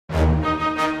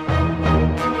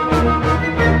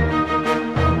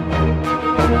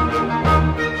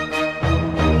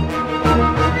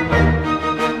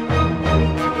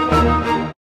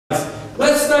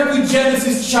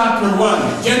chapter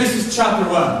 1. Genesis chapter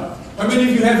 1. How many of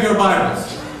you have your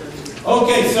Bibles?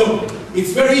 Okay, so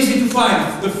it's very easy to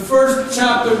find. It's the first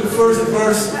chapter, the first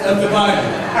verse of the Bible.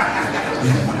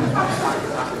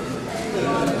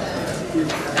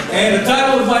 And the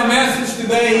title of my message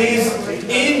today is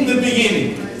In the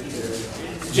Beginning.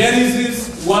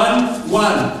 Genesis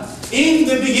 1:1. In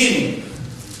the beginning.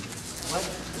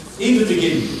 In the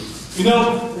beginning. You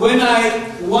know, when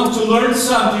I want to learn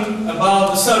something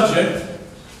about the subject,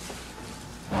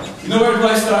 you know where do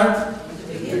I start?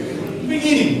 The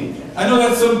beginning. I know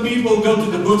that some people go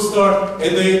to the bookstore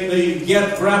and they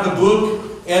grab a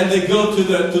book and they go to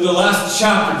the last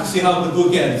chapter to see how the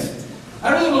book ends.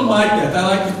 I really don't like that. I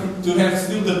like to have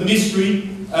still the mystery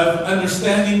of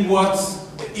understanding what's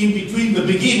in between the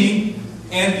beginning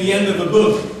and the end of the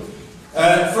book.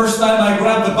 First time I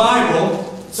grabbed the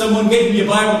Bible, someone gave me a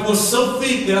Bible that was so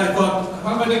thick that I thought,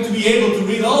 how am I going to be able to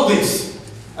read all this?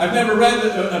 I've never read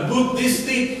a book this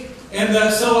thick. And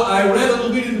so I read a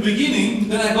little bit in the beginning,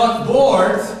 then I got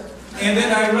bored, and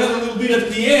then I read a little bit at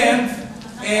the end,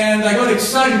 and I got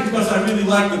excited because I really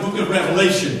like the book of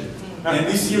Revelation. And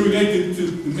this year we're going to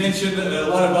mention a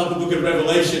lot about the book of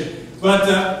Revelation. But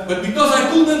because I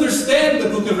couldn't understand the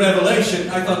book of Revelation,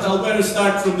 I thought I'll better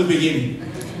start from the beginning.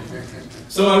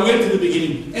 So I went to the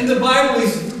beginning. And the Bible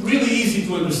is really easy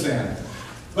to understand.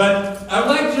 But I'd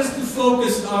like just to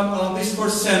focus on this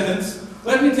first sentence.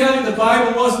 Let me tell you, the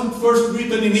Bible wasn't first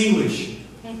written in English.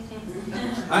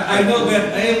 I know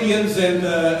that aliens and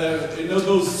you know,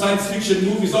 those science fiction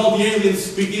movies, all the aliens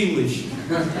speak English.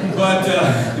 But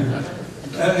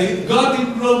God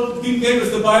didn't give us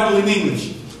the Bible in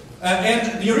English.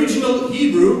 And the original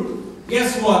Hebrew,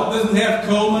 guess what? Doesn't have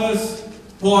commas,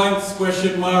 points,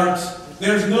 question marks.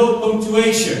 There's no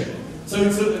punctuation. So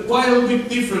it's quite a little bit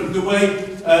different the way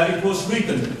it was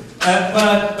written.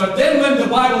 But then when the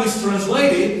Bible is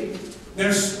translated,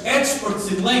 there's experts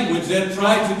in language that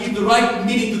try to give the right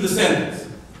meaning to the sentence.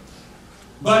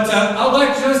 But I would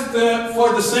like just,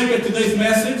 for the sake of today's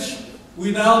message,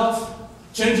 without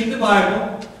changing the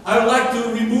Bible, I would like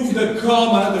to remove the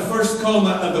comma, the first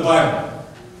comma of the Bible.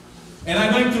 And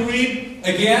I'm going to read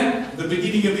again the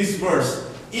beginning of this verse.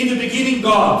 In the beginning,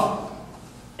 God.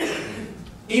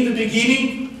 In the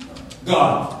beginning,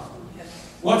 God.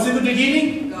 What's in the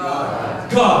beginning?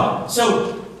 God. God.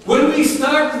 So, when we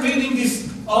start reading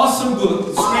this awesome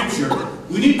book, Scripture,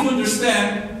 we need to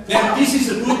understand that this is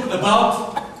a book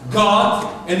about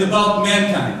God and about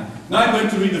mankind. Now I'm going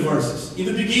to read the verses. In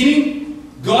the beginning,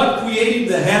 God created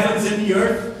the heavens and the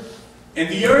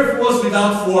earth was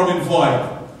without form and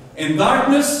void, and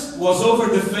darkness was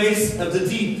over the face of the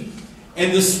deep.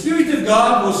 And the Spirit of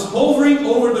God was hovering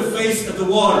over the face of the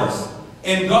waters.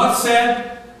 And God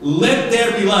said, "Let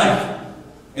there be light."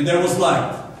 And there was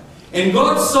light. And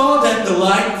God saw that the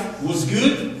light was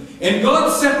good, and God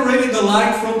separated the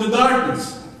light from the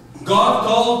darkness. God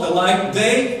called the light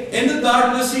day, and the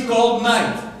darkness He called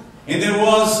night. And there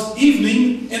was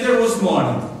evening, and there was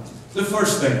morning. The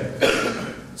first thing.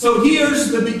 So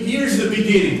here's the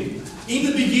beginning. In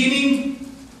the beginning,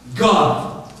 God.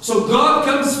 So God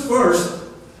comes first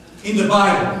in the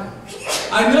Bible.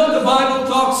 I know the Bible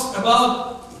talks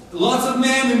about lots of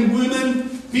men and women,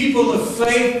 people of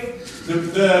faith,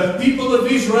 the people of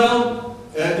Israel,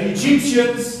 the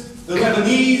Egyptians, the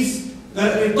Lebanese.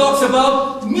 It talks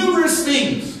about numerous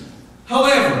things.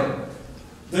 However,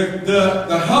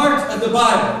 the heart of the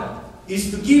Bible is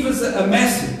to give us a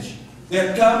message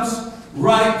that comes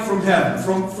right from heaven,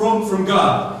 from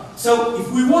God. So if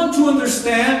we want to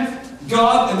understand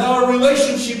God and our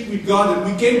relationship with God, and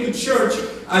we came to church,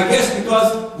 I guess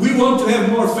because we want to have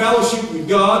more fellowship with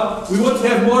God, we want to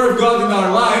have more of God in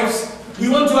our lives, we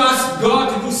want to ask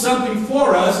God to do something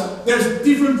for us. There's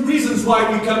different reasons why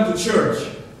we come to church.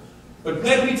 But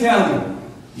let me tell you,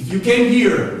 if you came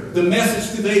here, the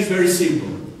message today is very simple.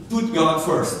 Put God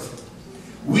first.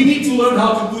 We need to learn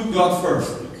how to put God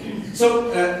first.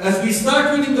 So, as we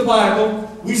start reading the Bible,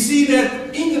 we see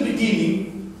that in the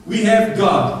beginning, we have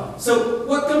God. So,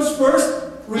 what comes first?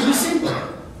 Really simple.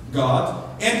 God.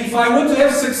 And if I want to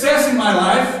have success in my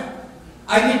life,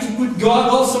 I need to put God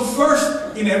also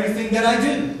first in everything that I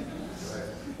do.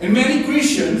 And many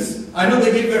Christians, I know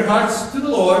they give their hearts to the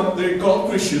Lord, they're called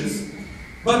Christians,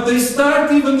 but they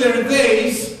start even their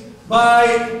days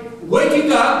by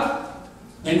waking up,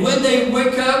 and when they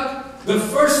wake up, the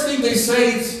first thing they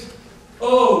say is,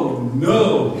 "Oh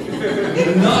no,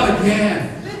 not again.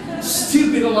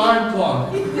 Stupid alarm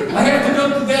clock. I have to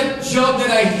go to that job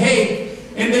that I hate."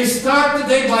 And they start the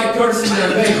day by cursing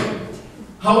their day.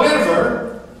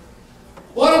 However,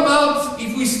 What about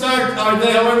if we start our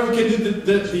day, however we can do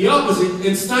the opposite,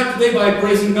 and start the day by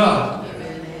praising God?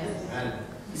 Amen.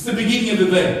 It's the beginning of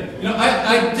the day. You know,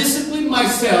 I discipline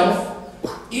myself,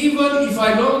 even if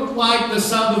I don't like the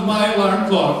sound of my alarm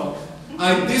clock.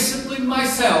 I discipline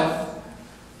myself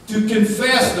to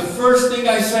confess the first thing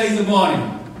I say in the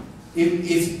morning. It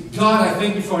is, God, I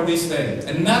thank you for this day.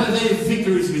 Another day of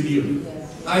victory is with you.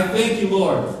 I thank you,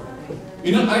 Lord.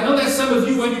 You know, I know that some of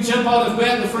you, when you jump out of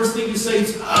bed, the first thing you say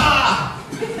is, ah!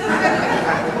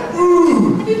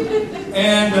 Ooh!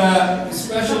 And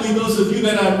especially those of you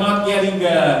that are not getting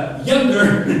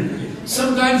younger,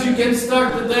 sometimes you can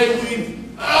start the day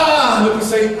with, ah! When you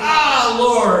say, ah,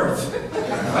 Lord!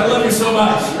 I love you so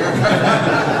much.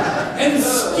 And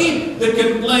skip the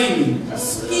complaining.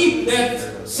 Skip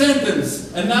that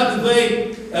sentence. Another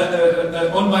day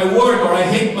on my work, or I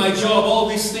hate my job, all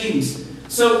these things.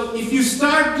 So if you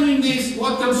start doing this,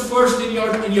 what comes first in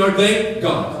your day?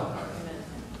 God.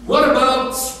 What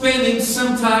about spending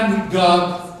some time with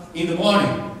God in the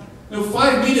morning? You know,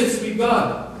 5 minutes with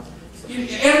God.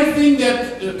 Everything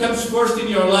that comes first in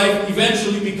your life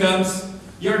eventually becomes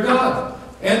your God.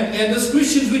 And as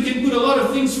Christians, we can put a lot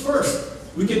of things first.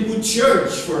 We can put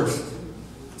church first.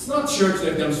 It's not church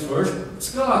that comes first, it's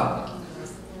God.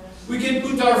 We can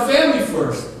put our family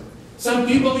first. Some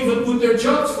people even put their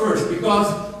jobs first because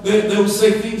they'll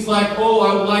say things like, oh,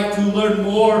 I would like to learn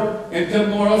more and come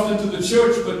more often to the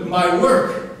church, but my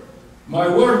work.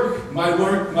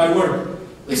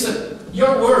 Listen,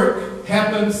 your work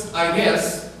happens, I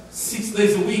guess, 6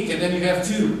 days a week, and then you have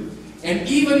 2. And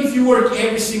even if you work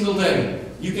every single day,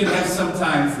 you can have some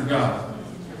time for God.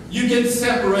 You can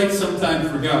separate some time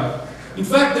for God. In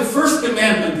fact, the first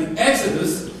commandment in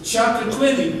Exodus chapter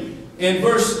 20 and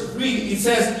verse 3, it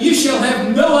says, you shall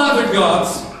have no other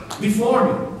gods before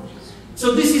me.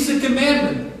 So this is a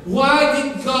commandment. Why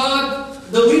did God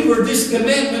deliver this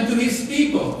commandment to His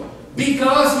people?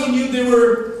 Because He knew they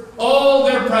were all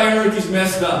their priorities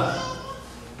messed up.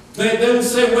 They would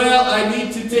say, well, I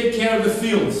need to take care of the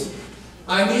fields.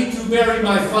 I need to bury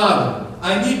my father.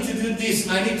 I need to do this.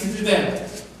 I need to do that.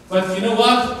 But you know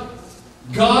what?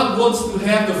 God wants to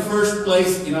have the first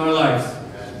place in our lives.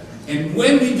 And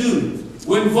when we do it,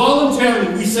 when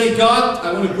voluntarily we say, God,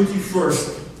 I want to put you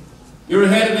first. You're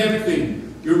ahead of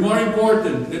everything. You're more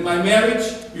important than my marriage.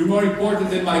 You're more important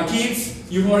than my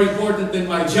kids. You're more important than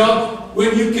my job.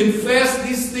 When you confess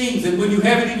these things and when you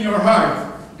have it in your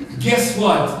heart, guess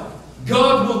what?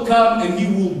 God will come and He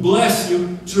will bless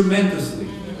you tremendously.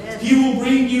 He will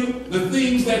bring you the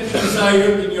things that you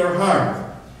desire in your heart.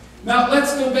 Now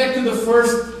let's go back to this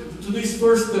first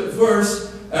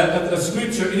verse of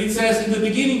Scripture, and it says, in the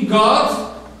beginning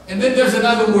God, and then there's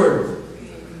another word,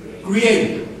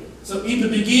 created. So in the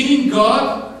beginning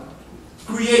God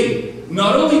created.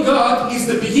 Not only God is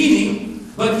the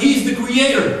beginning, but He is the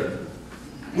creator.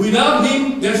 Without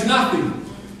Him, there's nothing.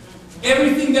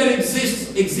 Everything that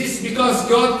exists because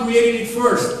God created it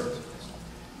first.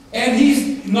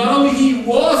 And not only He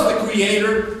was the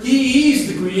creator, He is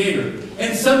the creator.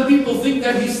 And some people think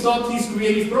that He stopped His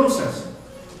creative process.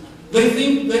 They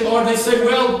think, or they say,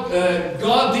 well,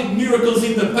 God did miracles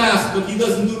in the past, but He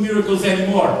doesn't do miracles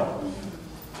anymore.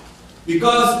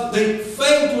 Because they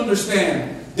fail to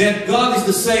understand that God is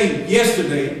the same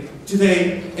yesterday,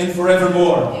 today, and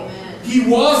forevermore. Amen. He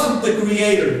wasn't the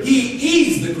creator. He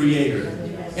is the creator.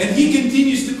 Amen. And He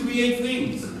continues to create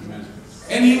things. Amen.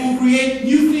 And He will create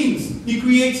new things. He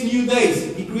creates new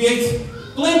days. He creates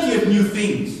plenty of new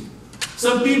things.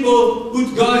 Some people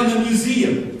put God in a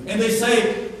museum and they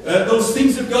say those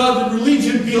things of God and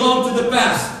religion belong to the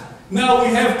past. Now we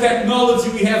have technology,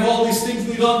 we have all these things,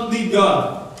 we don't need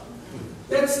God.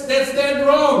 That's dead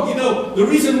wrong. You know, the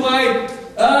reason why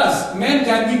us,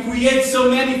 mankind, we create so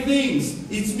many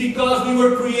things, it's because we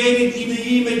were created in the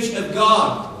image of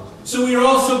God. So we are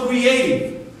also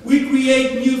creative. We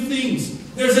create new things.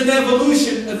 There's an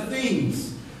evolution of things.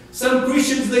 Some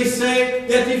Christians, they say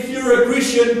that if you're a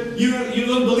Christian, you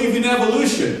don't believe in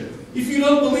evolution. If you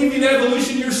don't believe in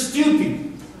evolution, you're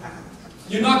stupid.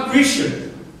 You're not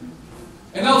Christian.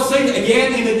 And I'll say it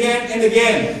again and again and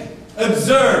again.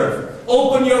 Observe.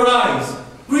 Open your eyes.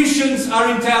 Christians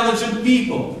are intelligent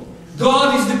people.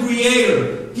 God is the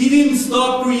creator. He didn't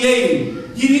stop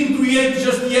creating. He didn't create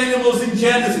just the animals in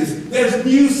Genesis. There's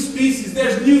new species.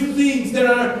 There's new things that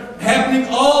are happening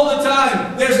all the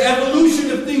time. There's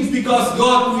evolution of things because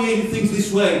God created things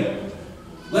this way.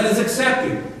 Let us accept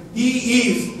it. He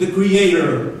is the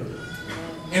creator.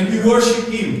 And we worship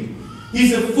Him.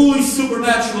 He's a fully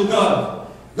supernatural God.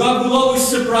 God will always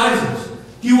surprise us.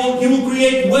 He will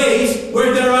create ways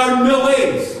where there are no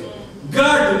ways.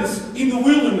 Gardens in the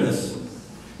wilderness.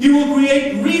 He will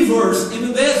create rivers in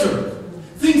the desert.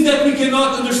 Things that we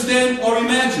cannot understand or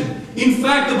imagine. In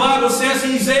fact, the Bible says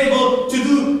He is able to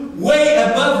do way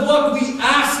above what we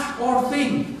ask or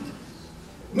think.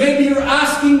 Maybe you're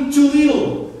asking too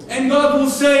little, and God will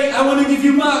say, I want to give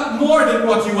you more than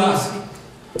what you ask.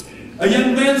 A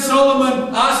young man,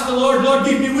 Solomon, asked the Lord, Lord,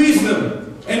 give me wisdom.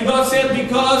 And God said,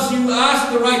 because you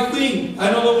asked the right thing,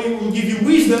 I not only will give you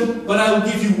wisdom, but I will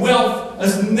give you wealth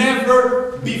as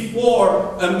never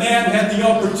before a man had the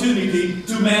opportunity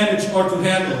to manage or to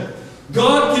handle.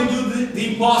 God can do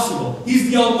the impossible. He's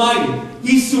the Almighty.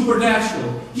 He's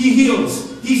supernatural. He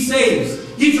heals. He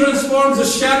saves. He transforms a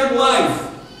shattered life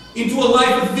into a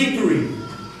life of victory.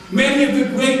 Many of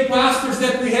the great pastors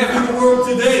that we have in the world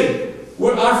today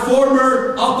are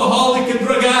former alcoholic and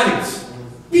drug addicts.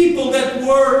 People that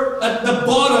were at the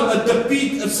bottom, at the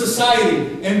peak of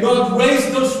society. And God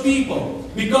raised those people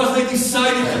because they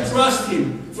decided to trust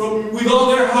Him with all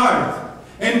their heart.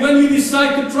 And when you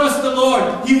decide to trust the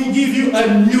Lord, He will give you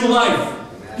a new life.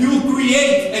 He will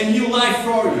create a new life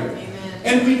for you.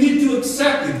 And we need to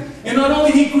accept it. And not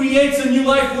only He creates a new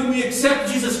life when we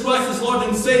accept Jesus Christ as Lord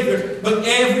and Savior, but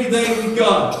every day with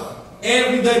God,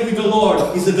 every day with the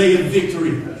Lord is a day of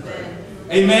victory.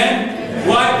 Amen?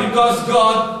 Why? Because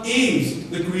God is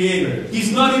the Creator.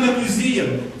 He's not in a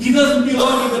museum. He doesn't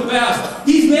belong in the past.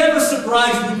 He's never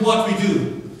surprised with what we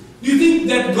do. Do you think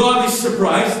that God is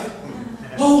surprised?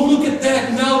 Oh, look at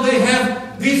that. Now they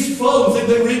have these phones and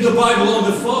they read the Bible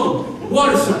on the phone.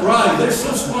 What a surprise. They're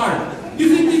so smart. Do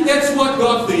you think that's what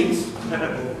God thinks?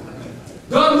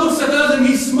 God looks at us and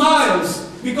He smiles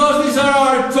because these are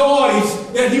our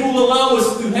toys that He will allow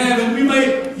us to have, and we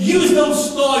may use those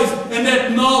toys and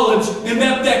that knowledge and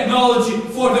that technology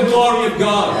for the glory of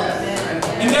God.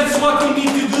 And that's what we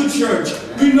need to do, church.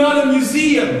 We're not a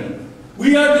museum.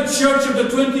 We are the church of the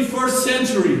 21st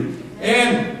century.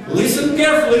 And listen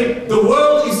carefully, the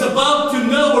world is about to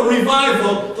know a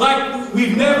revival like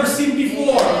we've never seen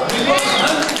before. Because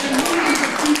hundreds and millions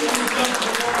of people have come to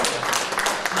the Lord.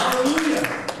 Hallelujah.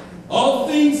 All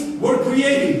things were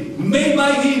created, made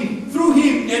by Him, through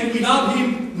Him, and without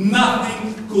Him,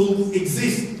 nothing could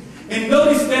exist. And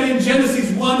notice that in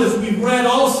Genesis 1, as we've read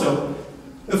also,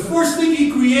 the first thing He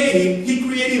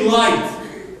created light.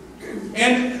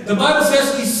 And the Bible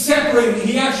says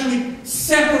He actually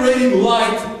separated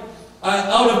light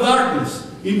out of darkness.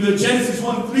 In Genesis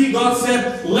 1:3, God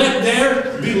said, let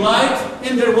there be light,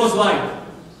 and there was light.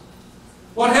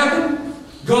 What happened?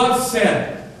 God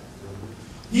said.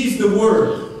 He's the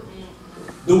Word.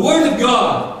 The Word of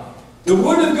God. The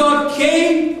Word of God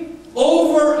came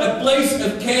over a place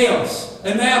of chaos,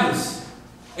 an abyss.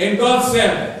 And God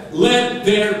said, let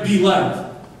there be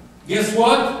light. Guess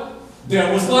what?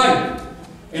 There was light.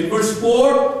 In verse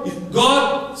 4,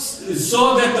 God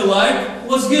saw that the light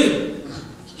was good.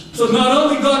 So not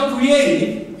only God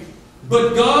created,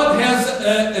 but God has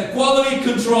a quality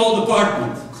control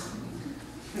department.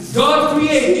 God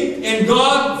created and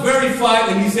God verified,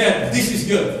 and He said, this is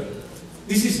good.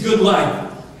 This is good light.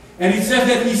 And He said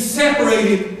that He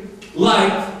separated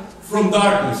light from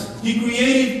darkness. He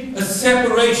created a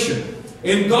separation.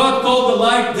 And God called the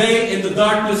light day and the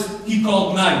darkness He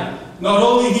called night. Not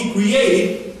only He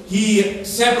created, He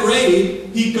separated,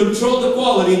 He controlled the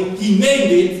quality, He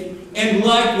named it, and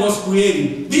light was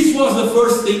created. This was the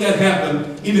first thing that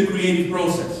happened in the creative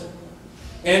process.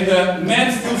 And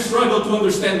man still struggle to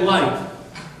understand light.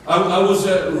 I was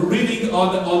reading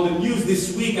on the news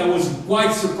this week. I was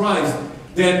quite surprised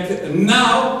that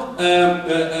now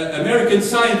American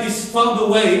scientists found a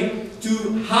way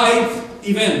to hide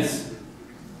events.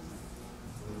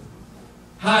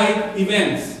 Hide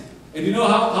events. And you know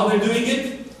how they're doing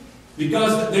it?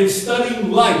 Because they're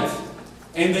studying light.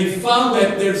 And they found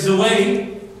that there's a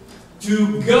way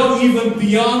to go even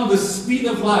beyond the speed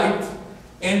of light,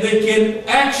 and they can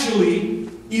actually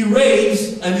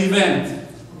erase an event.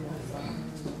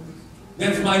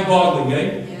 That's mind-boggling,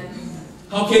 eh? Yes.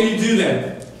 How can you do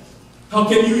that? How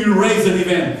can you erase an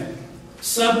event?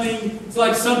 It's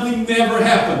like something never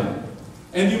happened.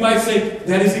 And you might say,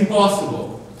 that is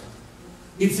impossible.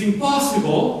 It's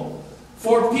impossible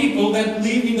for people that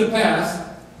live in the past,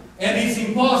 and it's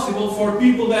impossible for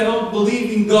people that don't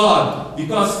believe in God,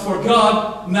 because for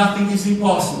God, nothing is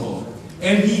impossible.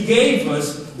 And He gave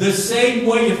us the same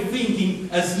way of thinking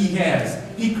as He has.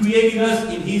 He created us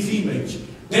in His image.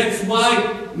 That's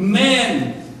why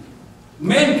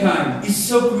mankind is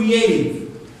so creative.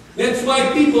 That's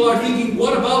why people are thinking,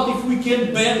 what about if we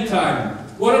can bend time?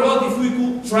 What about if we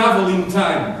could travel in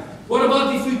time? What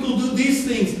about if we could do these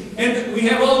things? And we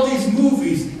have all these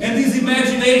movies and these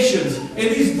imaginations and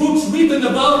these books written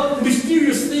about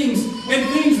mysterious things. and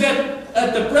things that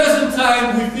at the present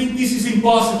time we think this is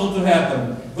impossible to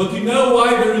happen. But you know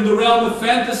why they're in the realm of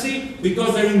fantasy?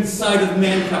 Because they're inside of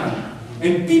mankind.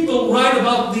 And people write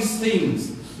about these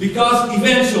things because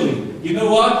eventually, you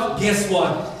know what? Guess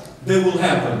what? They will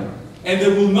happen. And they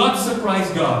will not surprise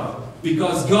God.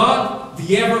 Because God,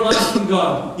 the everlasting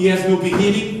God, He has no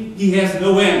beginning, He has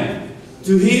no end.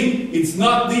 To Him, it's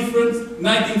not different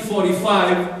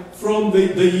 1945 from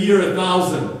the year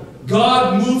 1000.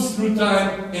 God moves through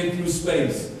time and through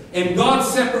space. And God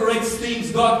separates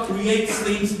things, God creates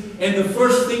things, and the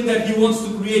first thing that He wants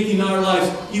to create in our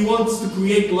lives, He wants to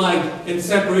create light and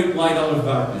separate light out of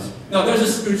darkness. Now there's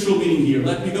a spiritual meaning here.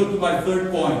 Let me go to my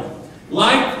third point.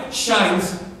 Light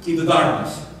shines in the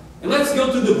darkness. And let's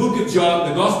go to the book of John,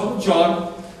 the Gospel of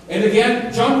John, and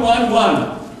again, John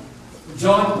 1:1.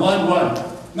 John 1:1.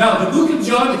 Now the book of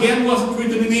John again wasn't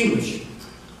written in English.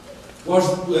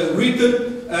 Was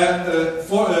written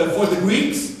for the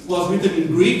Greeks, was written in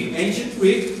Greek, ancient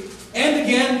Greek, and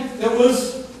again there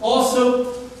was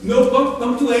also no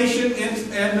punctuation.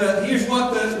 And here's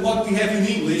what we have in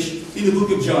English in the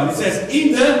book of John. It says,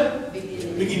 "In the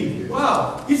beginning."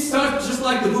 Wow, it starts just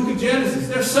like the book of Genesis.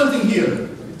 There's something here.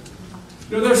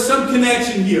 You know, there's some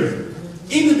connection here.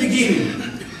 In the beginning.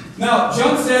 Now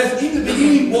John says, "In the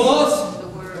beginning was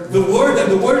the Word, and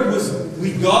the Word was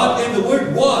with God, and the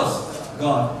Word was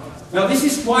God." Now this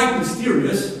is quite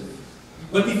mysterious,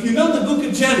 but if you know the book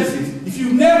of Genesis, if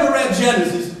you've never read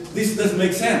Genesis, this doesn't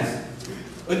make sense.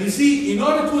 But you see, in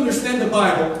order to understand the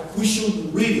Bible, we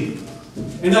should read it.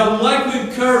 And I would like to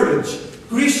encourage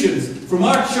Christians from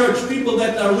our church, people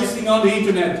that are listening on the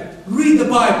internet, read the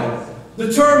Bible.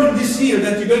 Determine this year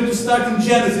that you're going to start in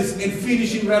Genesis and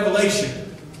finish in Revelation.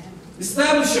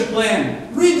 Establish a plan.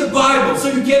 Read the Bible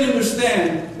so you can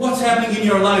understand what's happening in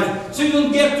your life. So you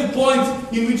don't get to the point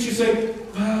in which you say,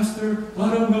 "Pastor,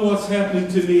 I don't know what's happening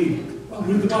to me." Well,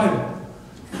 read the Bible.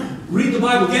 Read the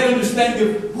Bible. Get an understanding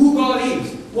of who God is,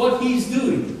 what He's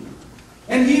doing.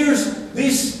 And here's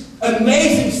this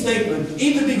amazing statement.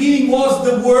 In the beginning was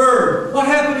the Word. What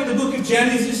happened in the book of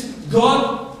Genesis?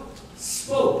 God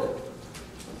spoke.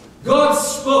 God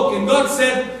spoke, and God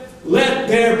said, "Let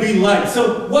there be light."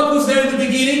 So what was there in the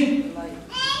beginning? Light.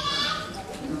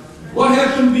 What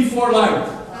happened before light?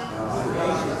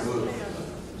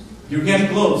 You're getting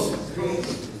close.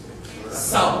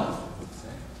 Sound.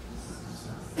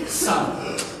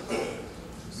 Sound.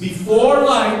 Before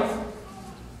light,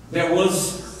 there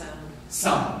was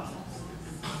sound.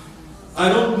 I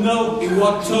don't know in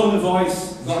what tone of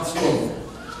voice God spoke,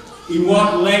 in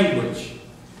what language,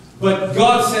 but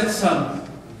God said something.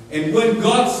 And when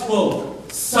God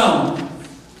spoke, sound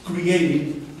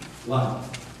created light.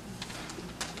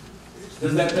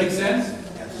 Does that make sense?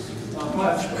 Not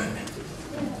much.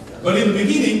 But in the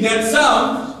beginning, that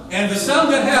sound, and the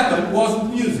sound that happened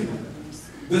wasn't music.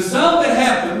 The sound that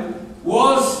happened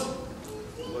was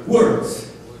words.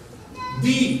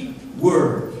 The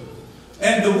Word.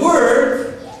 And the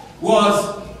Word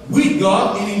was with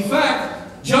God, and in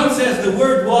fact, John says the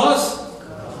Word was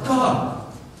God.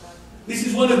 This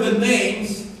is one of the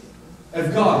names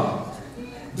of God.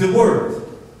 The Word.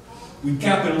 With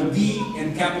capital D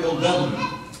and capital W.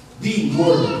 The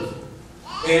Word.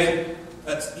 And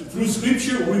through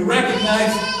Scripture we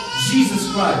recognize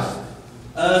Jesus Christ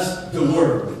as the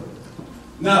Word.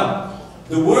 Now,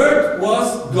 the Word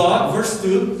was God, verse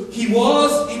 2. He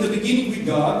was in the beginning with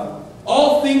God.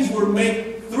 All things were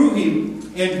made through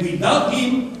Him, and without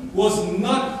Him was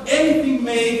not anything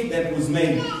made that was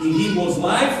made. In Him was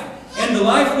life, and the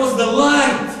life was the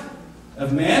light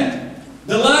of man.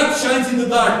 The light shines in the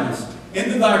darkness,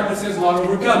 and the darkness has not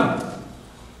overcome it.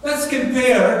 Let's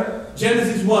compare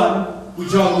Genesis 1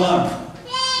 with John 1.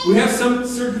 We have some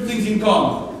certain things in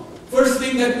common. First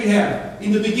thing that we have,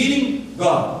 in the beginning,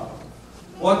 God.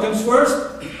 What comes first?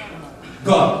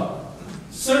 God.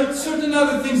 Certain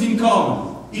other things in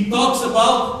common. It talks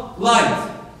about light.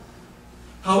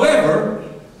 However,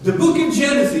 the book of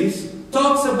Genesis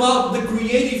talks about the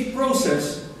creative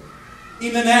process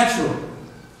in the natural.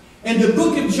 And the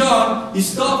book of John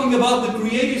is talking about the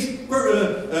creative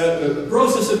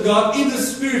process of God in the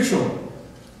spiritual.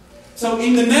 So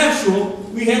in the natural,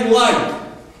 we have light.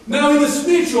 Now in the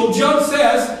spiritual, John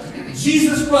says,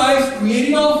 Jesus Christ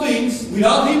created all things.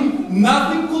 Without Him,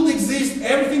 nothing could exist.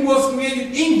 Everything was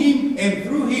created in Him and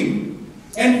through Him.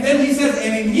 And then he says,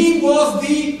 and in Him was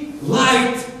the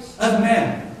light of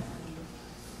man.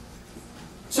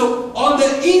 So on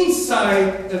the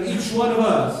inside of each one of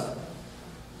us,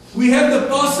 we have the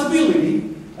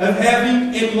possibility of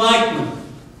having enlightenment,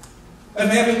 of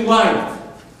having light,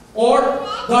 or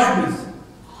darkness.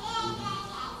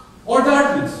 Or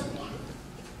darkness.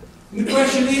 And the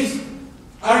question is,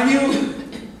 are you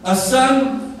a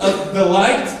son of the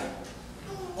light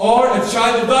or a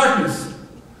child of darkness?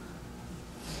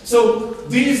 So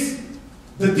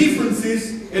the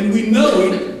differences, and we know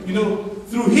it,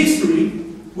 through history,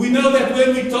 we know that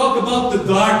when we talk about the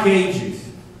dark ages,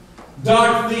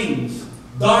 dark things,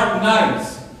 dark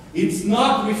nights, it's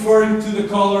not referring to the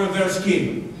color of their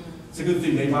skin. It's a good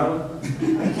thing, eh, Marlon?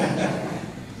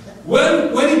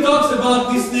 When he talks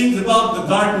about these things, about the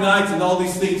dark nights and all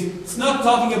these things, it's not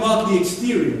talking about the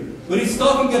exterior, but it's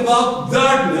talking about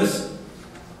darkness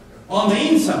on the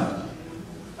inside.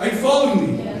 Are you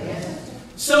following me?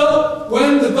 So,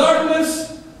 when the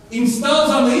darkness installs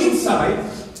on the inside,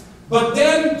 but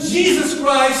then Jesus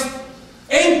Christ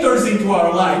enters into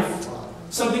our life,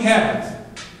 something happens.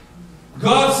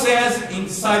 God says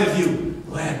inside of you,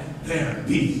 let there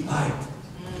be light.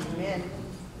 Amen.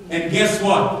 And guess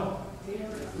what?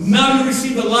 Now you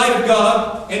receive the light of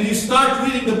God and you start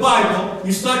reading the Bible,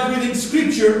 you start reading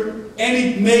Scripture, and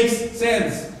it makes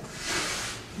sense.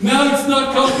 Now it's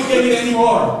not complicated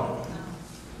anymore.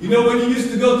 You know, when you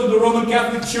used to go to the Roman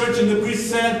Catholic Church and the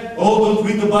priest said, oh, don't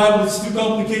read the Bible, it's too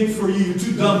complicated for you, you're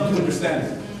too dumb to understand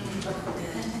it.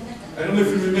 I don't know if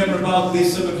you remember about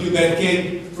this, some of you that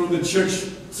came from the church,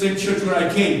 same church where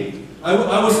I came.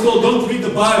 I was told, don't read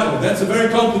the Bible. That's a very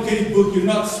complicated book. You're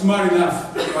not smart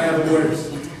enough, by other words.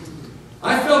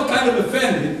 I felt kind of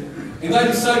offended, and I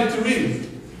decided to read it.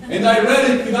 And I read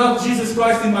it without Jesus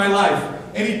Christ in my life.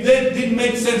 And it didn't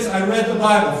make sense. I read the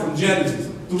Bible from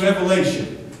Genesis to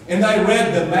Revelation. And I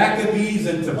read the Maccabees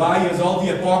and Tobias, all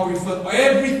the Apocrypha,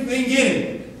 everything in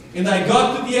it. And I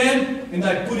got to the end, and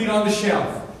I put it on the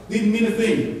shelf. Didn't mean a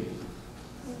thing.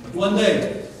 But one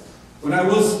day, when I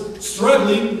was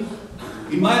struggling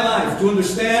in my life to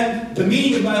understand the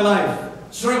meaning of my life,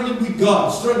 struggling with God,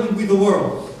 struggling with the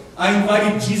world, I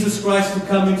invited Jesus Christ to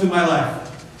come into my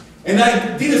life. And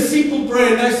I did a simple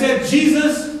prayer, and I said,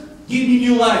 Jesus, give me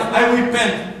new life. I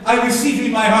repent. I receive you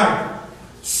in my heart.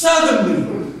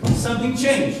 Suddenly, something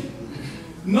changed.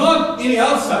 Not in the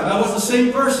outside. I was the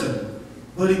same person.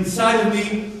 But inside of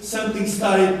me, something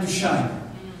started to shine.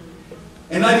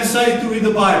 And I decided to read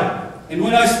the Bible. And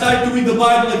when I started to read the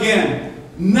Bible again,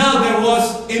 now there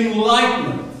was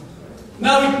enlightenment.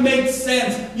 Now it makes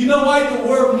sense. You know why the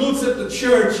world looks at the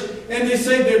church and they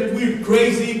say that we're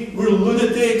crazy, we're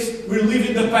lunatics, we're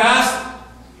living the past?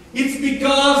 It's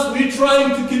because we're trying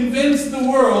to convince the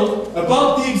world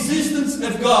about the existence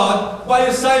of God by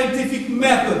a scientific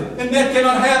method. And that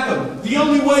cannot happen. The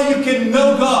only way you can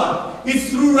know God is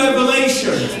through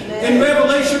revelation. And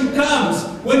revelation comes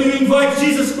when you invite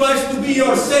Jesus Christ to be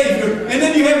your Savior. And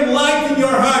then you have light in your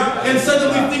heart. And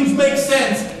suddenly things make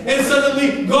sense. And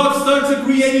suddenly God starts a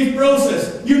creative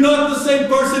process. You're not the same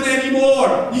person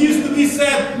anymore. You used to be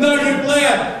sad, now you're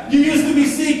glad. You used to be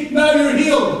sick, now you're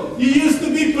healed. You used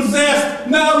to be possessed,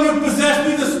 now you're possessed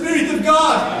with the Spirit of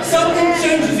God. Something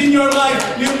changes in your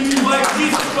life when you invite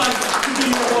Jesus Christ to be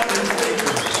your Lord and Savior.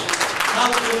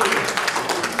 Hallelujah.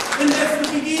 And that's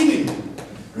the beginning.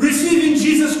 Receiving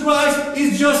Jesus Christ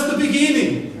is just the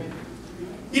beginning.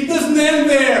 It doesn't end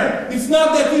there. It's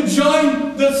not that you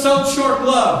join the South Shore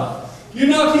Club. You're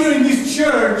not here in this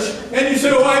church and you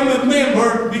say, oh, I'm a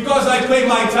member because I pay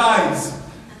my tithes.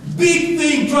 Big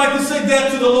thing, try to say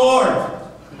that to the Lord.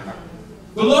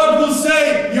 The Lord will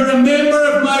say, you're a member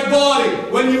of my body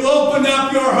when you open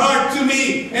up your heart to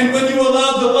me and when you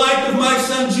allow the light of my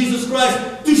Son Jesus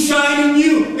Christ to shine in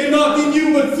you, and not in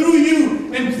you but through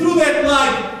you. And through that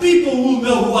light, people will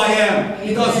know who I am,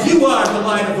 because you are the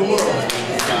light of the world.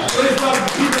 Praise God,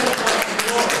 be that light of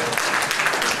the Lord.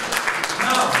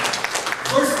 Now,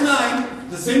 verse 9,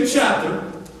 the same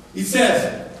chapter, it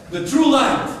says, the true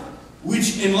light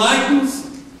which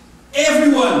enlightens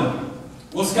everyone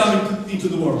was coming into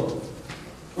the world.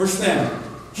 Verse 10.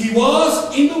 He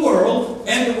was in the world,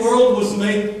 and the world was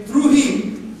made through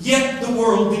him, yet the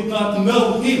world did not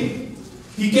know him.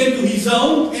 He came to his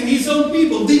own, and his own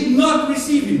people did not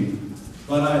receive him.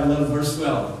 But I love verse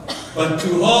 12. But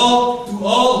to all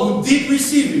who did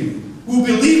receive him, who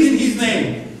believed in his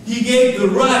name, he gave the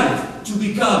right to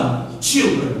become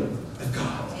children of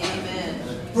God. Amen.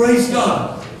 Praise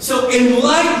God. So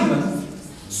enlightenment,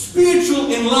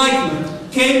 spiritual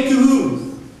enlightenment, came to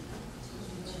who?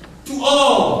 To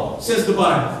all, says the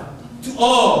Bible. To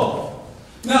all.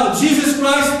 Now, Jesus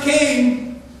Christ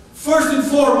came first and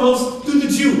foremost to the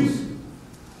Jews.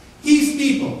 His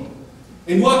people.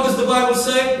 And what does the Bible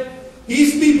say?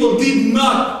 His people did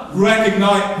not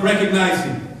recognize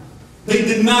him. They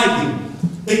denied him.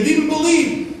 They didn't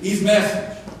believe his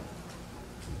message.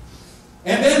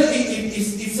 And then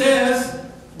it says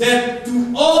that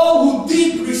to all who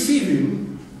did receive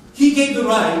gain the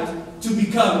right to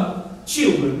become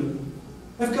children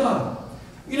of God.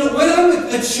 You know, when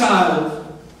I'm a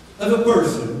child of a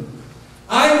person,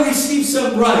 I receive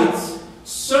some rights,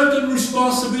 certain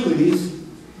responsibilities,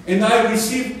 and I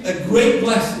receive a great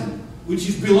blessing, which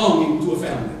is belonging to a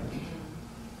family.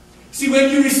 See,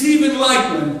 when you receive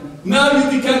enlightenment, now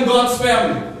you become God's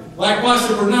family. Like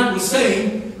Pastor Bernard was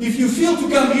saying, if you feel to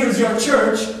come here as your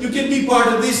church, you can be part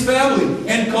of this family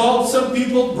and call some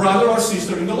people brother or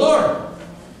sister in the Lord.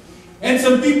 And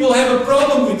some people have a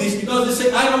problem with this because they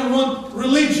say, I don't want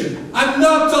religion. I'm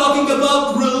not talking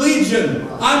about religion.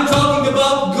 I'm talking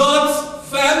about God's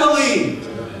family.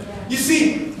 You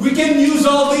see, we can use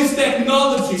all these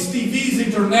technologies, TVs,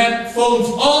 internet, phones,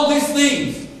 all these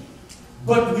things.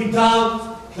 But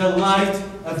without the light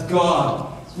of God,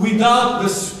 without the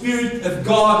Spirit of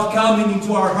God coming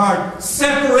into our heart,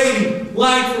 separating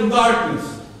light from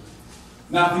darkness,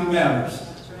 nothing matters.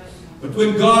 But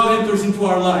when God enters into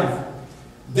our life,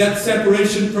 that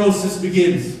separation process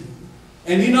begins.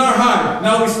 And in our heart,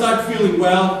 now we start feeling,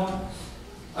 well,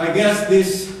 I guess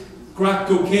this crack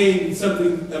cocaine is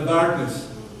something of darkness.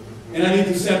 And I need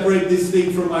to separate this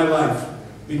thing from my life.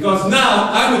 Because now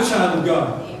I'm a child of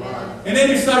God. And then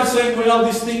you start saying, well,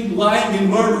 this thing, lying and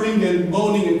murdering and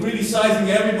moaning and criticizing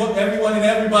everyone and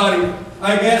everybody,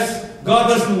 I guess God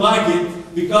doesn't like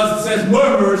it because it says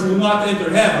murderers will not enter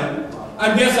heaven.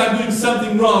 I guess I'm doing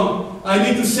something wrong. I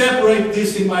need to separate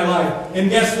this in my life. And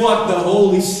guess what? The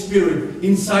Holy Spirit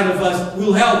inside of us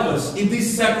will help us in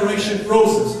this separation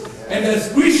process. And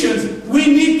as Christians, we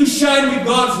need to shine with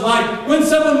God's light. When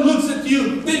someone looks at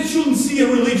you, they shouldn't see a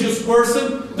religious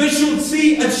person. They should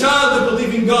see a child of the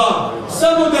living God.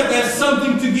 Someone that has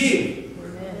something to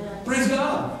give. Praise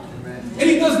God. And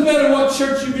it doesn't matter what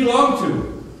church you belong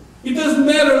to. It doesn't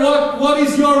matter what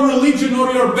is your religion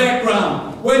or your background.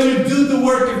 When you do the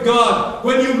work of God,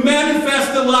 when you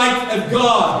manifest the light of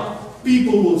God,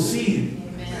 people will see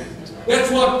it. That's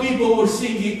what people were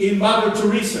seeing in Mother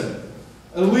Teresa.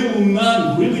 A little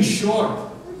nun, really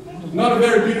short. Not a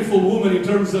very beautiful woman in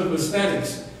terms of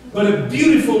aesthetics, but a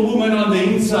beautiful woman on the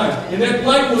inside. And that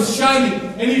light was shining,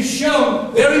 and it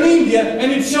shone there in India,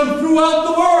 and it shone throughout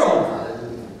the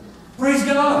world. Praise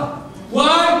God.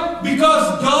 Why?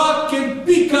 Because God can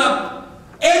pick up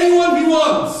anyone He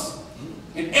wants.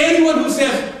 And anyone who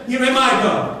says, here am I,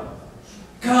 God.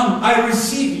 Come, I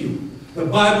receive you. The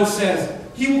Bible says,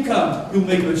 He will come. He'll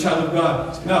make him a child of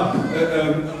God. Now,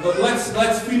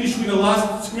 let's finish with the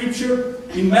last scripture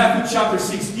in Matthew chapter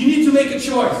 6. You need to make a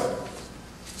choice.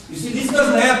 You see, this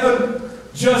doesn't happen,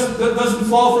 that doesn't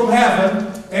fall from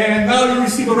heaven, and now you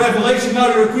receive a revelation, now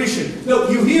you're a Christian. No,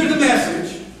 you hear the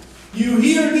message, you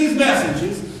hear these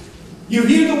messages, you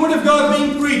hear the Word of God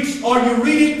being preached, or you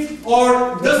read it,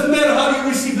 or it doesn't matter how you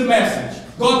receive the message.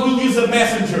 God will use a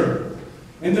messenger.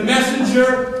 And the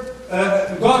messenger,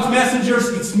 God's messengers,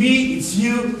 it's me, it's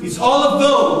you, it's all of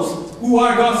those who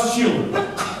are God's children.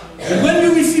 And when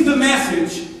you receive the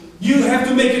message, you have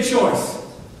to make a choice.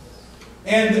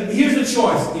 And here's the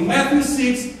choice. In Matthew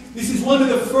 6, this is one of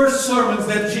the first sermons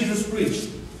that Jesus preached.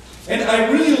 And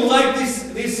I really like this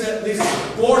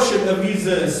portion of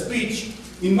His speech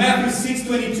in Matthew 6,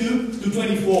 22 to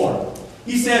 24.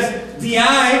 He says, the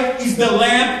eye is the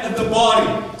lamp of the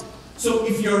body. So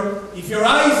if your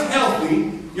eye is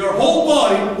healthy, your whole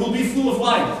body will be full of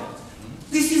light.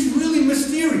 This is really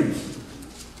mysterious.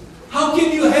 How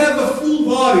can you have a full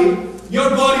body, your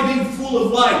body being full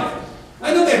of light?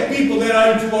 I know that people that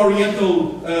are into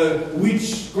Oriental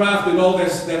witchcraft and all that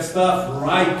stuff,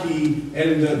 Reiki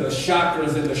and the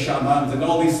chakras and the shamans and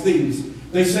all these things,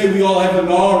 they say we all have an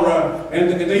aura,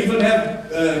 and they even have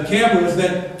cameras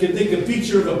that can take a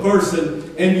picture of a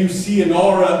person and you see an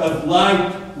aura of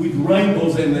light with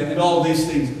rainbows and all these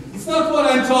things. It's not what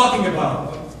I'm talking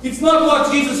about. It's not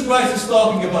what Jesus Christ is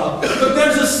talking about. But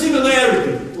there's a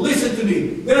similarity. Listen to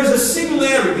me. There's a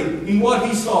similarity in what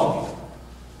He's talking.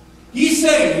 He's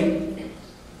saying,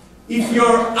 if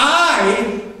your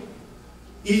eye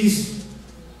is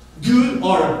good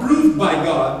or approved by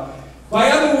God, by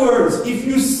other words, if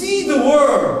you see the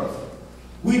world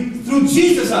through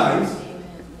Jesus' eyes,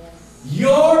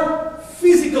 your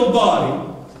physical body,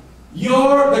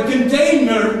 the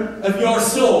container of your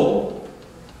soul,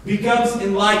 becomes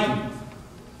enlightened.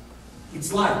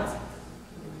 It's light.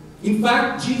 In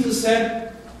fact, Jesus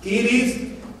said, it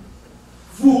is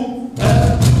full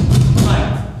of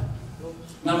light.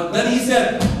 Now, then He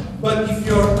said, but if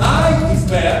your eye is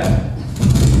bad,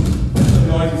 that's the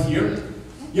noise here,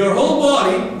 your whole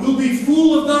body will be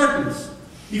full of darkness.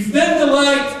 If then the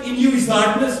light in you is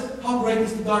darkness, how great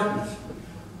is the darkness?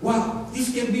 Wow,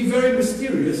 this can be very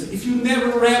mysterious if you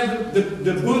never read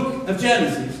the book of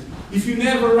Genesis. If you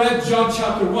never read John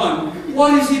chapter 1,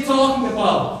 what is he talking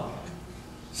about?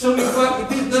 So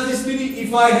does this mean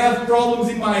if I have problems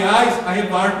in my eyes, I have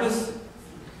darkness?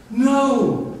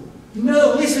 No.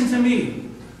 No, listen to me.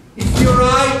 If your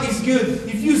eye is good,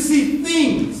 if you see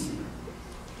things,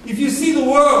 if you see the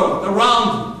world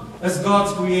around you as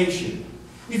God's creation,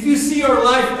 if you see your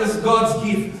life as God's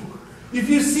gift, if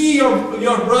you see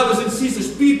your brothers and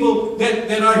sisters, people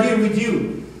that are here with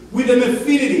you, with an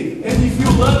affinity, and if you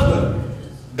love them,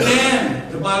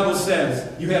 then the Bible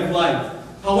says you have light.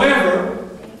 However,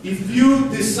 if you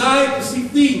decide to see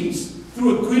things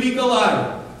through a critical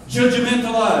eye,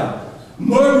 judgmental eye,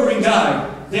 murmuring eye,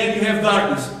 then you have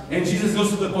darkness. And Jesus goes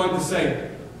to the point to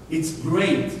say, it's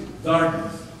great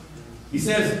darkness. He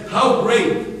says, how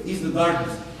great is the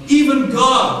darkness? Even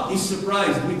God is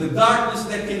surprised with the darkness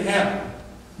that can happen.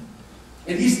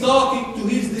 And He's talking to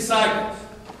His disciples.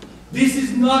 This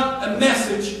is not a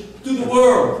message to the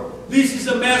world. This is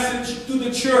a message to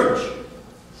the church.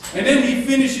 And then He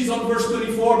finishes on verse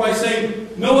 24 by saying,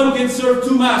 no one can serve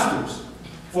two masters,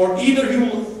 for either he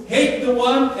will hate the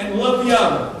one and love the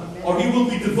other, or he will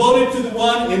be devoted to the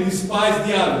one and despise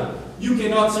the other. You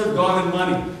cannot serve God and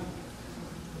money.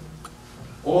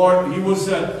 Or he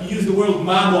used the word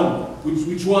mammon,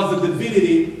 which was the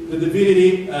divinity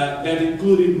that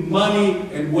included money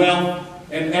and wealth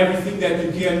and everything that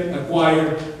you can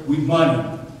acquire with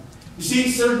money. You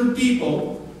see, certain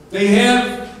people, they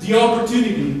have the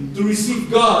opportunity to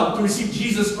receive God, to receive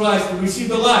Jesus Christ, to receive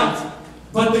the light,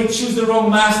 but they choose the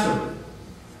wrong master.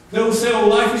 They will say, oh,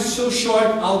 life is so short,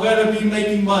 I'll better be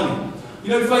making money. You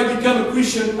know, if I become a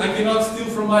Christian, I cannot steal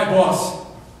from my boss.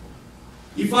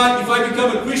 If I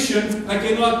become a Christian, I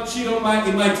cannot cheat on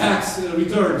in my tax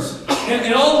returns.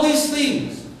 And all these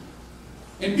things.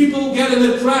 And people get an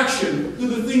attraction to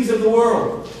the things of the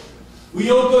world. We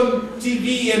open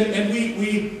TV and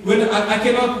I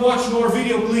cannot watch more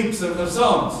video clips of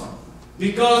songs.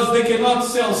 Because they cannot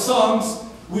sell songs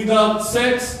without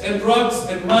sex and drugs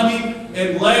and money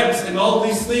and legs and all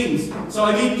these things. So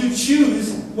I need to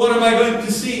choose what am I going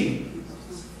to see.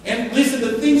 And listen,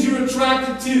 the things you're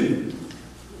attracted to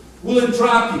will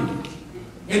entrap you.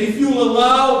 And if you will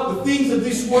allow the things of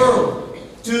this world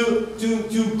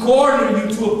to corner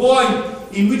you to a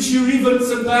point in which you're even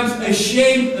sometimes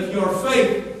ashamed of your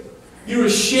faith, you're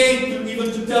ashamed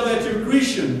even to tell that you're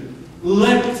Christian,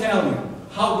 let me tell you,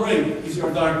 how great is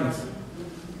your darkness.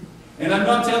 And I'm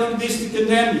not telling this to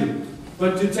condemn you,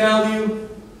 but to tell you,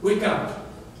 wake up.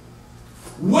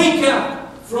 Wake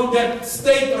up from that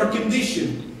state or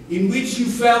condition in which you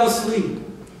fell asleep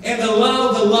and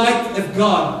allow the light of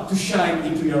God to shine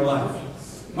into your life.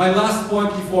 My last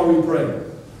point before we pray.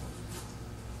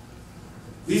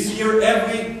 This year,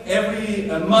 every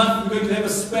month, we're going to have a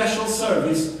special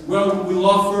service where we will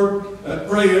offer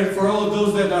prayer for all of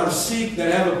those that are sick,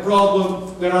 that have a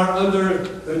problem, that are under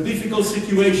difficult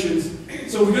situations.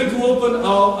 So we're going to open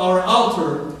our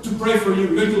altar to pray for you.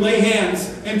 We're going to lay hands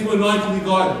and to anoint you with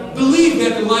God. Believe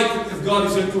that the light of God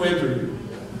is going to enter you.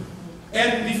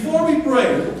 And before we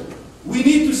pray, we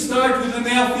need to start with an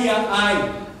healthy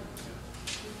eye.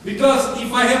 Because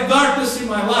if I have darkness in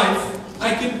my life,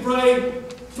 I can pray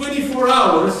 24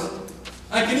 hours.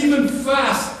 I can even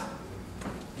fast,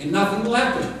 and nothing will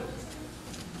happen.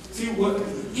 See,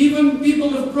 even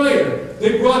people of prayer,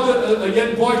 they brought a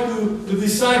young boy to the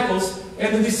disciples,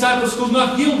 and the disciples could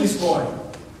not heal this boy.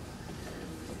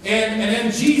 And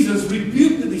then Jesus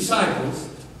rebuked the disciples,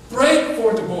 prayed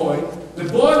for the boy. The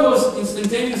boy was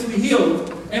instantaneously healed.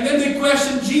 And then they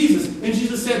questioned Jesus. And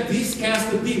Jesus said, these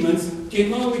cast of demons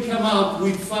can only come out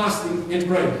with fasting and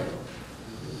prayer.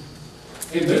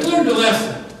 And they learned a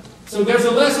lesson. So there's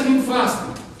a lesson in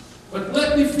fasting. But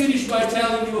let me finish by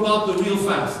telling you about the real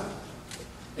fast.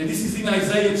 And this is in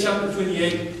Isaiah chapter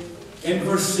 28 and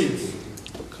verse 6.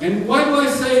 And why do I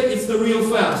say it's the real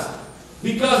fast?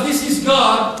 Because this is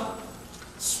God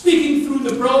speaking through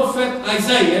the prophet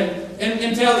Isaiah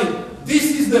and telling,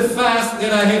 this is the fast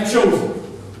that I have chosen.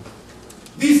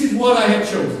 This is what I have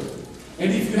chosen.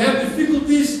 And if you have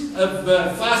difficulties of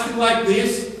fasting like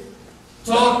this,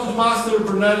 talk to Pastor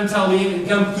Bernard and Taline and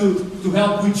come to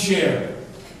help with share.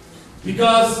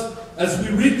 Because as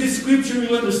we read this scripture,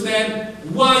 you'll understand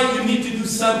why you need to do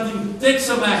something, take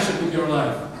some action with your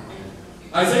life.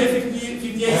 Isaiah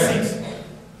 58:6.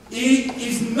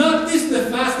 Is not this the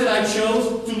fast that I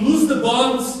chose, to loose the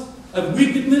bonds of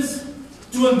wickedness,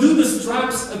 to undo the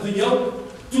straps of the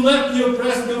yoke, to let the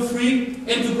oppressed go free,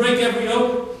 and to break every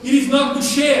yoke? It is not to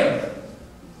share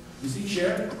You see,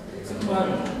 share? It's in the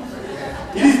Bible.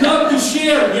 It is not to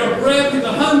share your bread with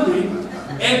the hungry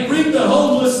and bring the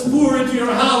homeless poor into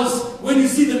your house when you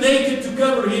see the naked to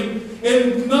cover him,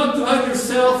 and not to hide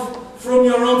yourself from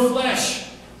your own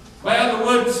flesh. By other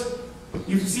words,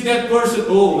 you see that person,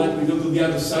 oh, let me go to the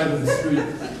other side of the street.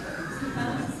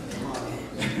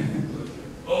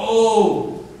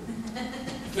 Oh,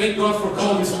 thank God for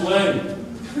calling this play.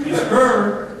 It's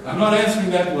her. I'm not answering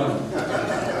that one.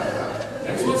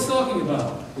 That's what it's talking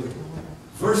about.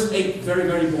 Verse 8, very,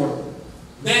 very important.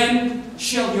 Then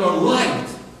shall your light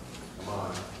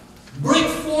break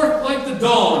forth like the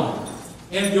dawn,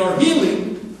 and your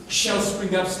healing shall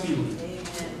spring up speedily. Amen.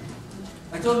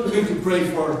 I thought we were going to pray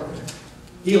for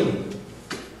healing.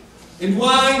 And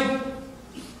why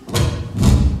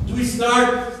do we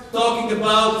start talking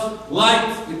about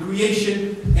light and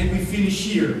creation and we finish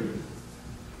here?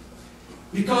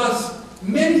 Because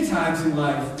many times in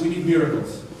life we need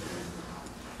miracles.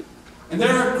 And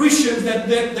there are Christians that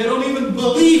they don't even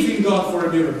believe in God for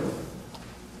a miracle.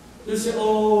 They say,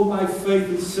 oh, my faith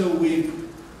is so weak.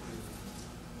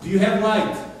 Do you have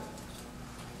light?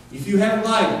 If you have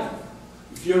light,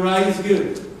 if your eye is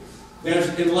good, there's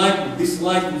enlightenment. This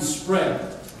light will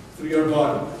spread through your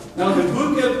body. Now the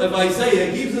book of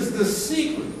Isaiah gives us the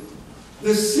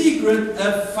secret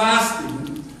of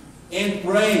fasting and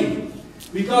praying.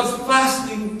 Because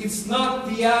fasting, it's not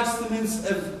the abstinence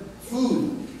of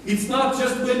food. It's not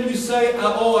just when you say,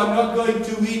 oh, I'm not going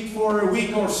to eat for a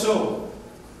week or so.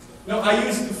 No, I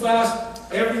used to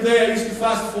fast every day. I used to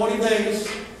fast 40 days,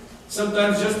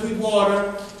 sometimes just with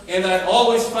water. And I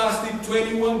always fasted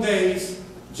 21 days,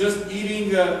 just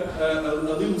eating a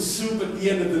little soup at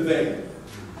the end of the day.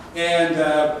 And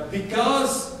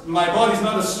because my body's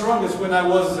not as strong as when I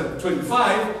was at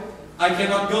 25, I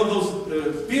cannot go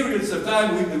those periods of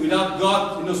time without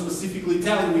God, specifically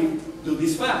telling me do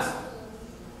this fast.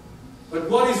 But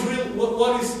what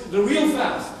is the real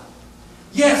fast?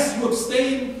 Yes, you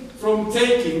abstain from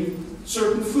taking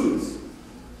certain foods.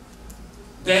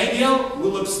 Daniel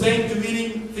will abstain to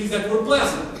eating things that were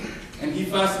pleasant, and he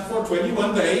fasted for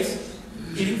 21 days,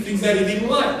 eating things that he didn't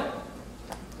like.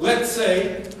 Let's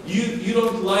say you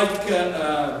don't like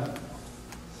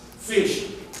fish.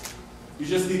 You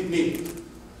just eat meat.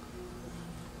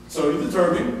 So you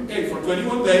determine, okay, for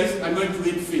 21 days, I'm going to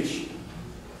eat fish.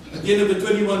 At the end of the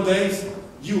 21 days,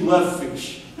 you love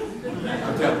fish.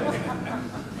 I'm telling you.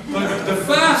 But the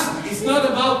fast is not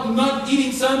about not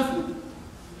eating something.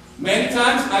 Many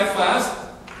times I fast,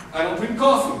 I don't drink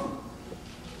coffee.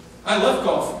 I love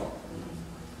coffee.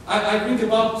 I drink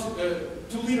about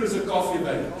 2 liters of coffee a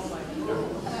day.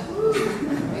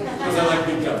 Because I like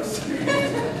big cups.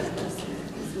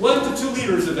 1 to 2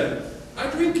 liters a day. I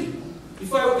drink it.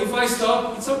 If I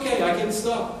stop, it's okay. I can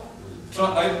stop. So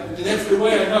that's the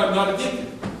way I know I'm not addicted.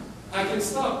 I can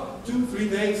stop. 2, 3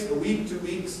 days, a week, 2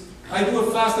 weeks. I do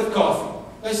a fast of coffee.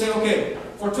 I say, okay,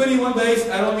 for 21 days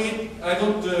I don't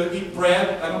eat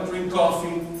bread. I don't drink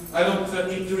coffee. I don't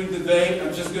eat during the day.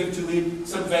 I'm just going to eat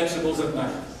some vegetables at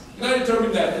night. And I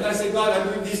determine that. And I say, God, I'm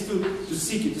doing this to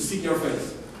seek you, to seek your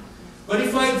face. But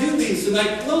if I do this and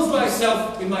I close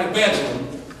myself in my bedroom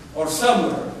or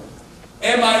somewhere,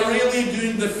 am I really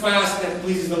doing the fast that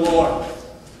pleases the Lord?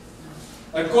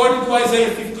 According to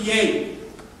Isaiah 58,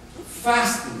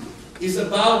 fasting is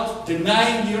about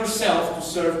denying yourself to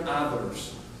serve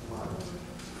others.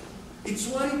 It's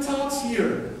what he talks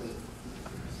here.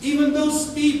 Even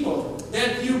those people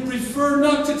that you prefer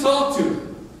not to talk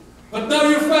to, but now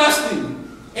you're fasting,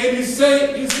 and you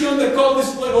see on the call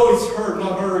display, oh, it's her,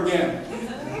 not her again.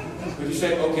 But you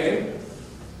say, okay,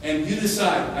 and you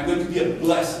decide, I'm going to be a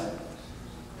blessing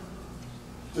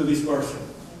to this person.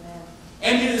 Amen.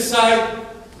 And you decide,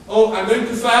 oh, I'm going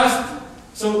to fast,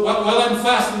 so while I'm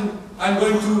fasting, I'm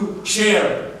going to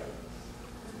share.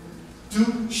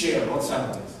 To share on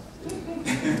Saturdays.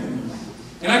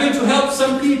 And I'm going to help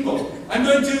some people. I'm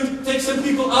going to take some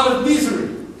people out of misery.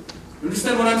 You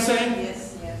understand what I'm saying?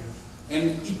 Yes, yes. And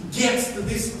it gets to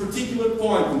this particular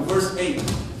point in verse 8.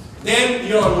 Then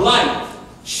your light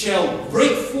shall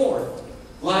break forth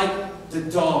like the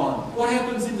dawn. What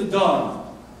happens in the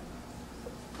dawn?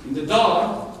 In the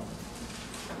dawn,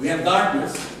 we have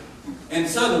darkness, and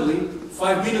suddenly,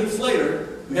 5 minutes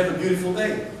later, we have a beautiful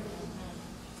day.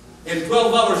 And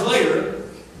 12 hours later,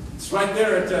 it's right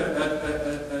there at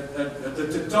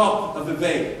the top of the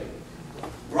day.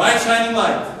 Bright shining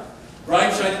light.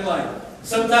 Bright shining light.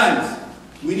 Sometimes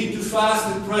we need to fast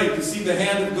and pray to see the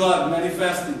hand of God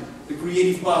manifesting the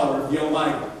creative power of the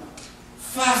Almighty.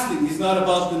 Fasting is not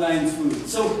about denying food.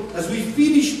 So as we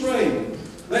finish praying,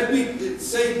 let me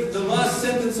say the last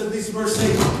sentence of this verse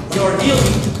 8. Your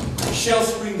healing shall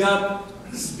spring up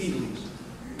speedily.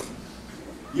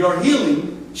 Your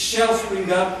healing shall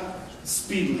spring up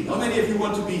speedily. How many of you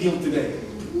want to be healed today?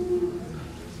 You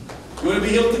want to be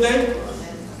healed today?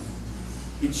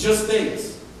 It just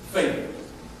takes faith,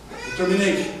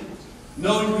 determination,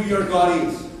 knowing who your God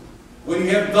is. When you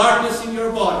have darkness in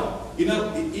your body, you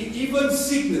know, even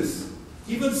sickness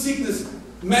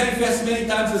manifests many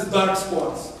times as dark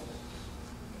spots.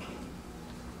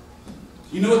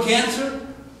 You know a cancer?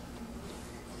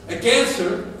 A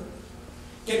cancer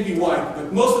can be white,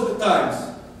 but most of the times,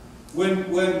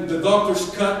 when the doctors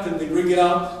cut and they bring it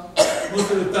out,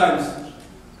 most of the times,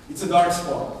 it's a dark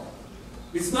spot.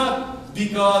 It's not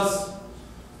because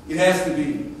it has to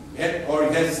be, or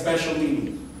it has a special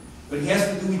meaning, but it has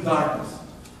to do with darkness.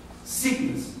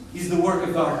 Sickness is the work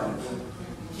of darkness.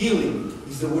 Healing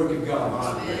is the work of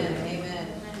God.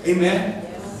 Amen. Amen?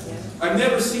 I've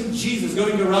never seen Jesus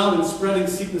going around and spreading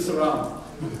sickness around.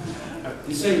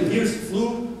 He's saying, here's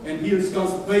flu, and here's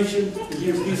constipation, and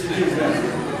here's this, and here's that.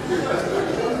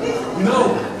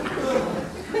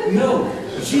 No.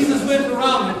 Jesus went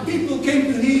around, and people came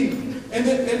to him, and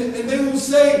they will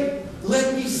say,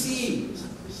 let me see.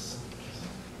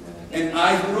 And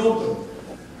eyes were opened.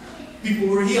 People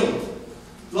were healed.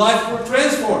 Lives were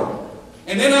transformed.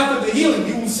 And then after the healing,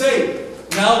 he will say,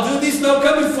 now do this, now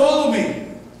come and follow me.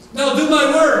 Now do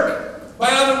my work.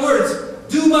 By other words,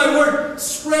 do my work.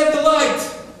 Spread the light.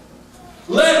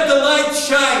 Let the light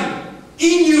shine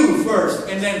in you first,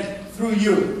 and then through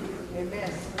you.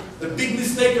 Amen. The big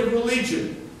mistake of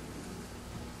religion,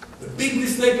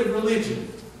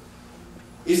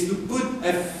 is to put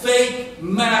a fake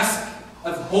mask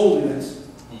of holiness.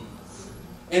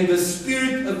 And the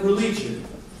spirit of religion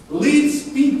leads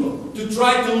people to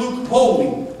try to look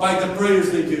holy by the prayers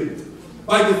they do,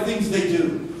 by the things they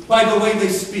do, by the way they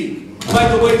speak, by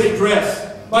the way they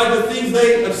dress, by the things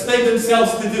they abstain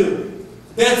themselves to do.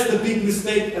 That's the big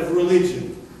mistake of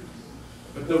religion.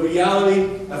 But the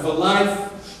reality of a life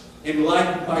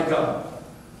enlightened by God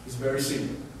is very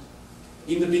simple.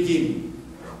 In the beginning,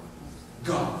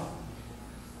 God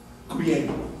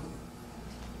created.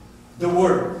 The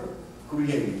Word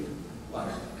created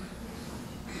life.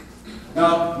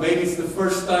 Now, maybe it's the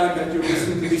first time that you're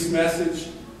listening to this message.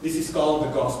 This is called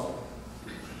the gospel.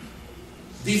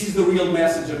 This is the real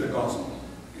message of the gospel.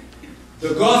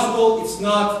 The gospel is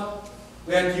not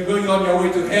that you're going on your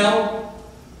way to hell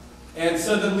and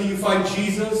suddenly you find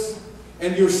Jesus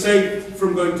and you're saved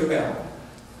from going to hell.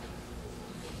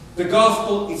 The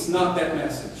gospel is not that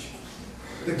message.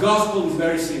 The gospel is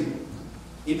very simple.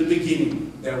 In the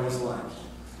beginning, there was light.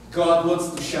 God wants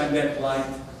to shine that light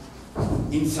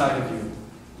inside of you.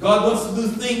 God wants to do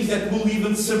things that will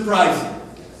even surprise you.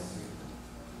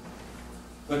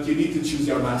 But you need to choose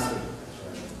your master.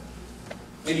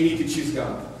 And you need to choose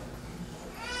God.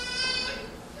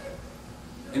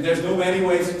 And there's no many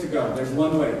ways to God. There's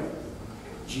one way.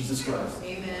 Jesus Christ.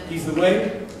 Amen. He's the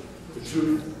way, the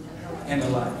truth, and the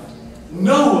life.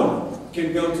 No one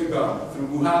can go to God through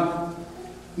Muhammad.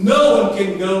 No one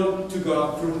can go to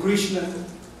God through Krishna.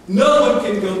 No one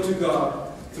can go to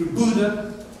God through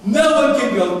Buddha. No one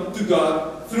can go to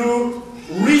God through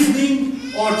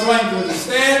reasoning or trying to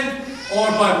understand or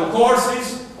Bible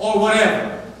courses or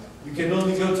whatever. You can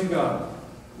only go to God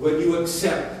when you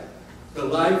accept the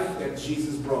life that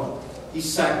Jesus brought,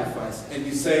 His sacrifice, and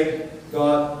you say,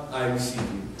 God, I receive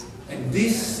you. And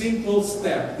this simple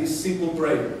step, this simple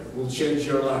prayer will change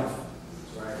your life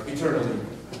eternally.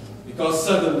 Because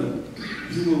suddenly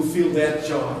you will feel that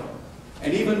joy.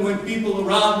 And even when people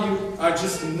around you are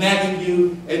just nagging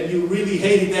you and you really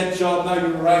hated that job, now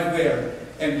you're right there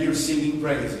and you're singing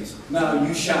praises. Now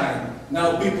you shine.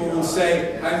 Now people will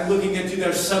say, I'm looking at you,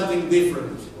 there's something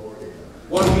different.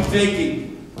 What are you taking?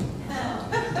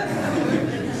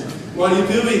 What are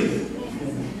you doing?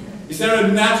 Is there a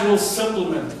natural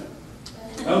supplement?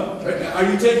 Are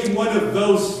you taking one of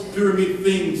those pyramid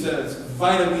things,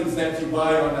 vitamins that you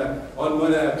buy on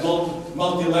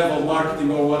multi-level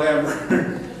marketing or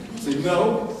whatever? Say,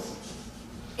 no.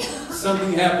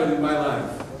 Something happened in my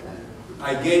life.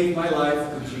 I gave my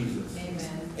life to Jesus. Amen.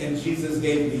 And Jesus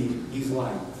gave me His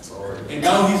light. And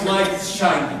now His light is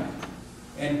shining.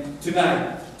 And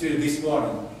tonight, to this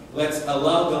morning, let's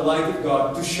allow the light of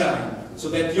God to shine so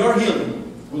that your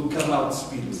healing will come out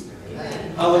speedily.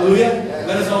 Hallelujah.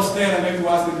 Let us all stand. I'm going to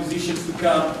ask the musicians to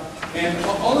come. And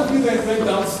all of you that went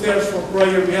downstairs for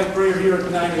prayer, we have prayer here at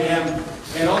 9 a.m.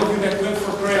 And all of you that went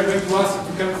for prayer, I'm going to ask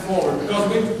you to come forward. Because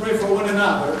we're going to pray for one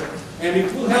another. And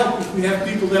it will help if we have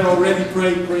people that already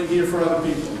praying here for other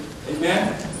people.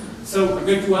 Amen? So I'm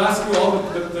going to ask you, all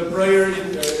the prayer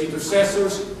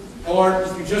intercessors, or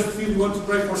if you just feel you want to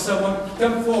pray for someone,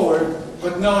 come forward,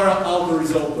 but now our altar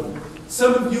is open.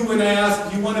 Some of you, when I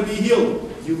ask, do you want to be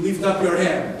healed? You lift up your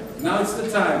hand. Now it's the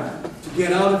time to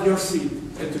get out of your seat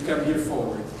and to come here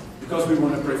forward, because we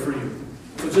want to pray for you.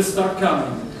 So just start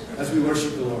coming as we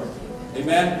worship the Lord.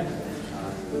 Amen?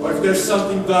 Or if there's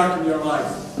something dark in your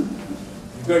life,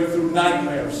 you're going through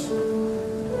nightmares,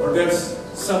 or there's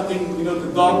something,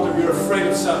 the doctor, you're afraid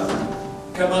of something,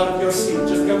 come out of your seat.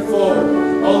 Just come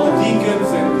forward. All the deacons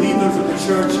and leaders of the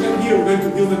church, come here. We're going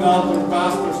to build an altar,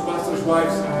 pastors'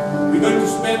 wives. We're going to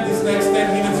spend these next 10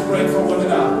 minutes praying for